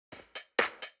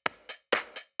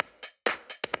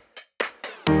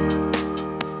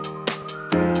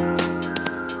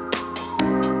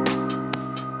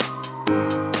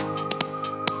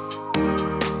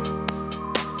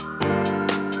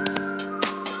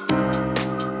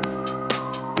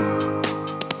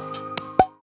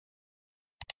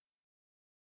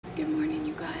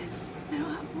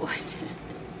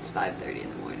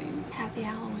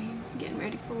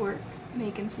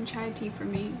some chai tea for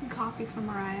me, and coffee for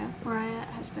Mariah. Mariah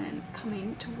has been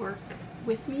coming to work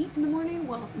with me in the morning.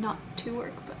 Well, not to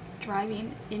work, but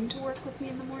driving into work with me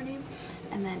in the morning,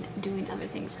 and then doing other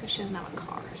things because she doesn't have a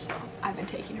car, so I've been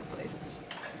taking her places.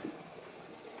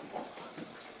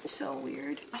 So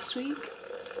weird. Last week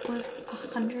was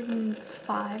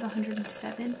 105,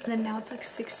 107, and then now it's like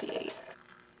 68.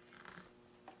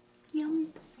 Yum.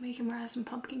 Making Mariah some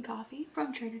pumpkin coffee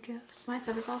from Trader Joe's. My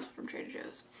stuff is also from Trader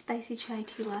Joe's. Spicy chai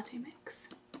tea latte mix.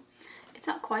 It's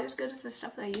not quite as good as the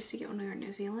stuff that I used to get when we were in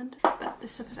New Zealand, but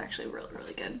this stuff is actually really,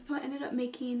 really good. So I ended up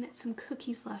making some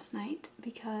cookies last night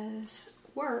because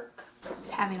work is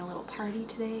having a little party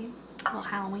today, a little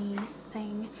Halloween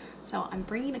thing. So I'm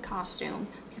bringing a costume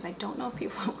because I don't know if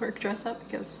people at work dress up,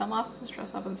 because some offices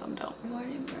dress up and some don't. Good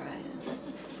morning, Mariah.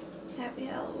 Happy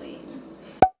Halloween.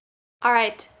 All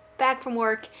right, back from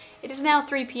work. It is now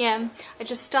 3 p.m. I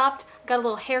just stopped, got a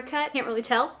little haircut. Can't really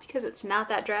tell because it's not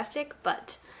that drastic,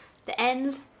 but the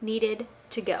ends needed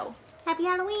to go. Happy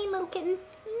Halloween, little kitten.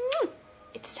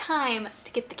 It's time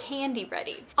to get the candy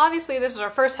ready. Obviously, this is our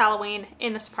first Halloween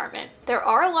in this apartment. There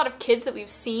are a lot of kids that we've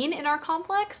seen in our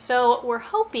complex, so we're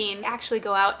hoping to actually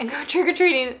go out and go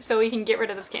trick-or-treating so we can get rid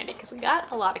of this candy, because we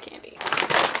got a lot of candy.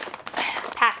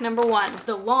 Pack number 1,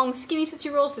 the long skinny Tootsie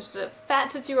Rolls. There's a fat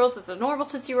Tootsie Rolls, there's a normal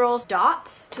Tootsie Rolls,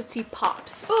 Dots, Tootsie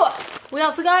Pops. Ugh. We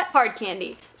also got hard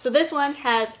candy. So this one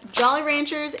has Jolly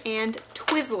Ranchers and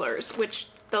Twizzlers, which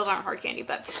those aren't hard candy,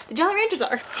 but the Jolly Ranchers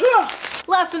are.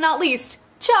 Last but not least,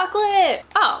 chocolate.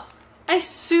 Oh, I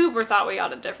super thought we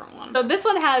got a different one. So this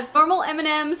one has normal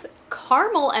M&Ms,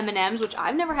 caramel M&Ms, which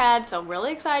I've never had, so I'm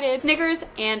really excited, Snickers,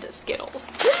 and Skittles.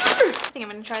 I think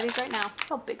I'm gonna try these right now. Look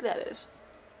how big that is.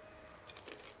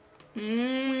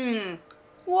 Mmm.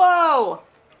 Whoa.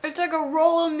 It's like a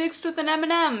Rolo mixed with an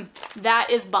M&M. That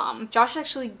is bomb. Josh is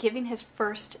actually giving his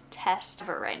first test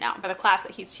ever right now for the class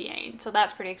that he's TAing, so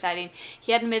that's pretty exciting.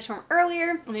 He had a midterm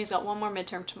earlier, and he's got one more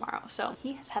midterm tomorrow, so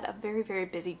he has had a very, very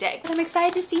busy day. I'm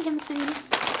excited to see him soon. Woo!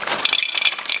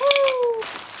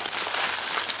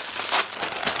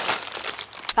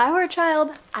 If I were a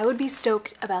child, I would be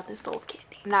stoked about this bowl of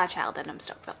candy. I'm not a child, and I'm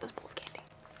stoked about this bowl of candy.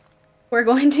 We're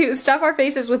going to stuff our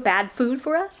faces with bad food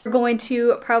for us. We're going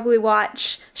to probably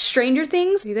watch Stranger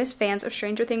Things. Are you guys fans of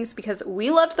Stranger Things? Because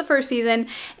we loved the first season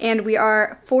and we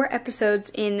are 4 episodes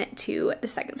into the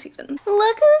 2nd season.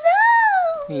 Look who's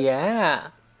home!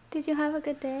 Yeah. Did you have a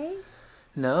good day?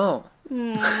 No.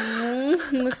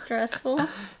 It was stressful.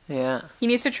 Yeah. He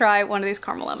needs to try one of these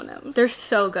caramel M&Ms. They're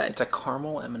so good. It's a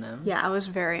caramel M&M? Yeah, I was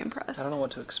very impressed. I don't know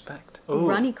what to expect. Ooh.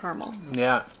 Runny caramel.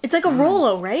 Yeah. It's like a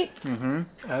Rolo, right? Mm-hmm.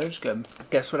 That was good.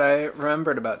 Guess what I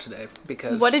remembered about today?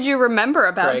 Because what did you remember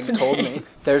about Greg today? told me.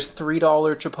 There's $3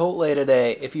 Chipotle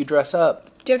today if you dress up.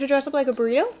 Do you have to dress up like a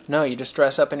burrito? No, you just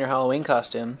dress up in your Halloween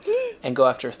costume and go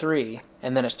after 3,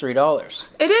 and then it's $3.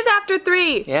 It is after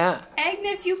 3! Yeah.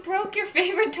 Agnes, you broke your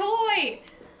favorite toy!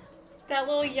 That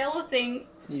little yellow thing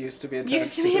Used to be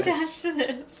attached to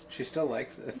this. She still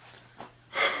likes it.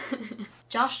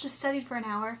 Josh just studied for an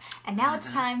hour, and now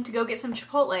it's time to go get some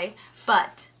Chipotle,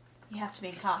 but you have to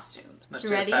make costumes. Let's you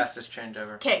do ready? the fastest change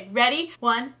ever. Okay, ready?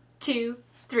 1, 2,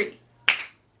 3.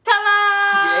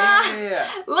 Ta-da!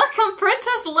 Yeah! Look, I'm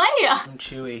Princess Leia! I'm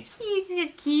Chewie. He's so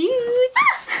cute!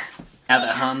 Now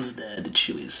that Han's dead,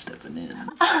 Chewie's stepping in.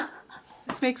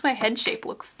 This makes my head shape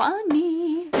look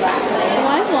funny. The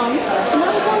line's long,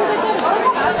 not as long as I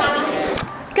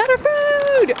thought. Got our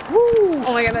food! Woo!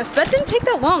 Oh my goodness, that didn't take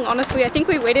that long, honestly. I think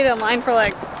we waited in line for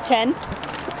like 10,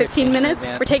 15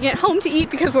 minutes. We're taking it home to eat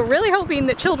because we're really hoping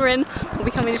that children will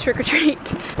be coming to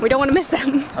trick-or-treat. We don't want to miss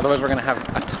them. Otherwise we're gonna have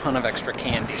a ton of extra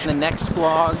candy. In the next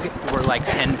vlog, we're like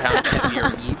 10 pounds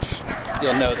heavier each.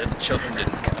 You'll know that the children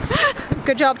didn't come.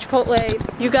 Good job,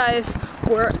 Chipotle. You guys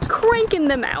were cranking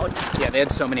them out. Yeah, they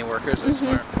had so many workers, it's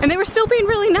smart. And they were still being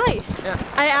really nice. Yeah.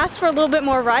 I asked for a little bit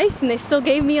more rice and they still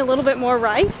gave me a little bit more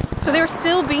rice. So they were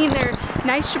still being their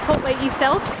nice Chipotle-y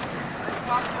selves.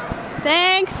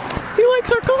 Thanks. He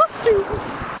likes our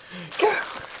costumes.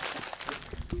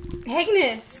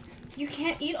 Agnes, you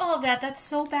can't eat all of that. That's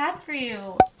so bad for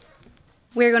you.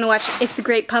 We're gonna watch It's the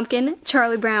Great Pumpkin,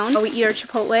 Charlie Brown, while we eat our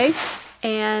Chipotle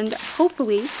and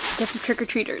hopefully get some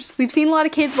trick-or-treaters. We've seen a lot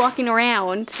of kids walking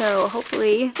around, so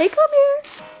hopefully they come here.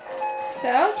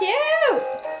 So cute!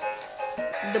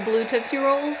 The blue Tootsie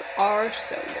Rolls are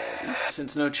so good. Halloween.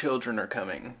 Since no children are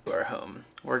coming to our home,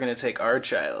 we're gonna take our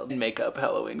child and make up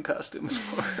Halloween costumes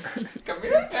for her. Come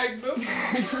here,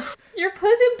 Agnes. Your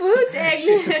Puss in Boots,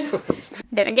 Agnes.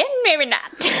 Then again, maybe not.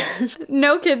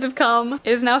 No kids have come.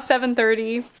 It is now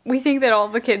 7:30. We think that all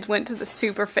the kids went to the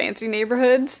super fancy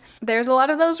neighborhoods. There's a lot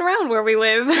of those around where we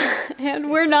live, and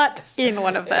we're not in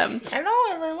one of them. Hello,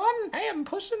 everyone. I am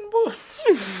Puss in Boots.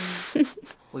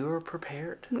 We were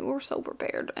prepared. We were so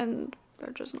prepared, and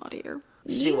they're just not here.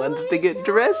 She wants to get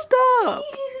dressed up.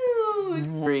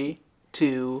 3,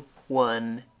 2,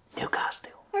 1, new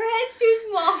costume. Her head's too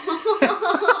small.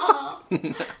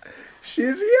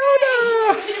 She's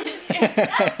Yoda!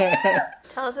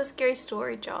 Tell us a scary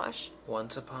story, Josh.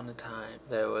 Once upon a time,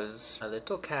 there was a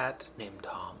little cat named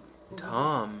Tom.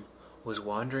 Tom was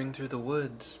wandering through the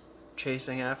woods,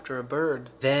 chasing after a bird.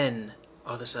 Then,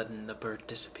 all of a sudden, the bird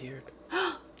disappeared.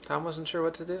 Tom wasn't sure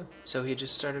what to do, so he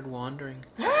just started wandering.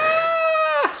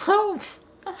 Help!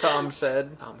 Tom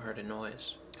said. Tom heard a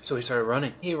noise, so he started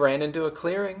running. He ran into a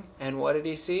clearing, and what did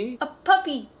he see? A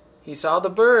puppy. He saw the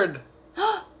bird.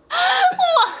 What?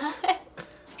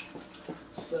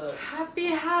 So,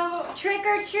 Happy trick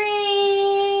or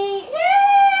treat!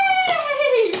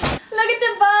 Yay! Look at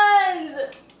the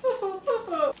buns!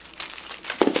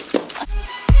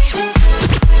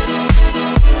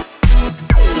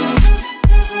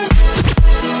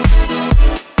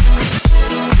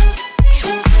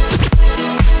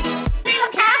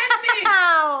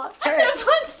 Ow! There's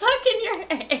one stuck in your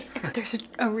hair. There's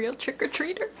a real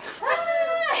trick-or-treater.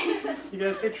 you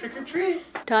guys say trick or treat?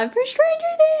 Time for Stranger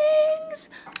Things!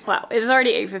 Wow, it is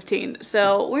already 8:15,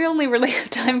 so we only really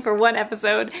have time for one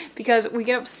episode because we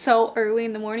get up so early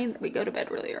in the morning that we go to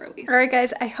bed really early. Alright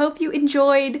guys, I hope you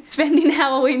enjoyed spending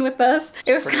Halloween with us.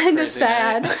 It was kind of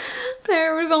sad. Right?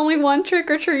 There was only one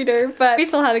trick-or-treater, but we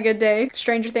still had a good day.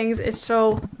 Stranger Things is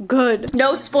so good.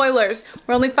 No spoilers.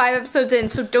 We're only 5 episodes in,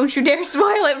 so don't you dare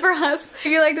spoil it for us. If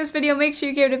you like this video, make sure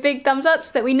you give it a big thumbs up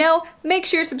so that we know. Make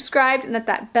sure you're subscribed and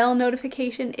that bell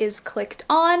notification is clicked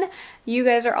on. You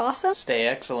guys are awesome. Stay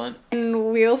excellent.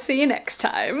 And we'll see you next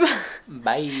time.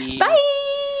 Bye.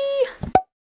 Bye!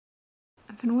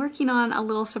 I've been working on a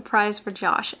little surprise for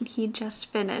Josh, and he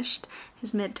just finished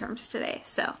his midterms today,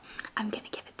 so I'm gonna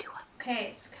give it to him.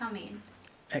 Okay, it's coming.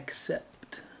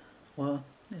 Except, well,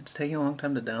 it's taking a long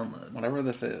time to download. Whatever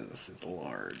this is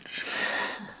large.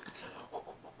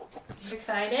 You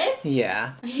excited?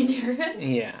 Yeah. Are you nervous?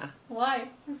 Yeah. Why?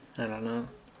 I don't know.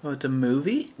 Oh, it's a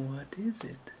movie? What is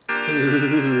it?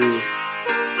 Ooh.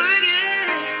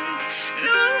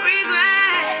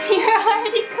 You're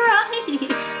already crying.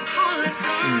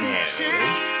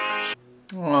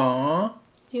 Aww.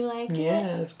 Do you like it?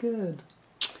 Yeah, it's good.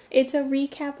 It's a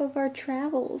recap of our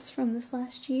travels from this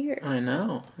last year. I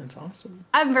know. It's awesome.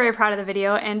 I'm very proud of the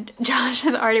video, and Josh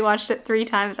has already watched it 3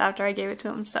 times after I gave it to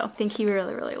him, so I think he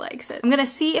really, really likes it. I'm gonna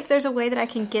see if there's a way that I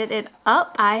can get it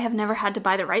up. I have never had to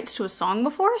buy the rights to a song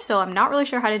before, so I'm not really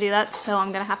sure how to do that, so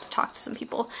I'm gonna have to talk to some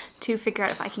people to figure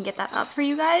out if I can get that up for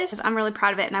you guys. I'm really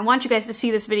proud of it, and I want you guys to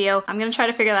see this video. I'm gonna try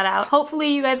to figure that out. Hopefully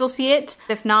you guys will see it.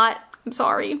 If not, I'm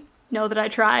sorry. Know that I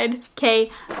tried. Okay,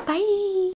 bye!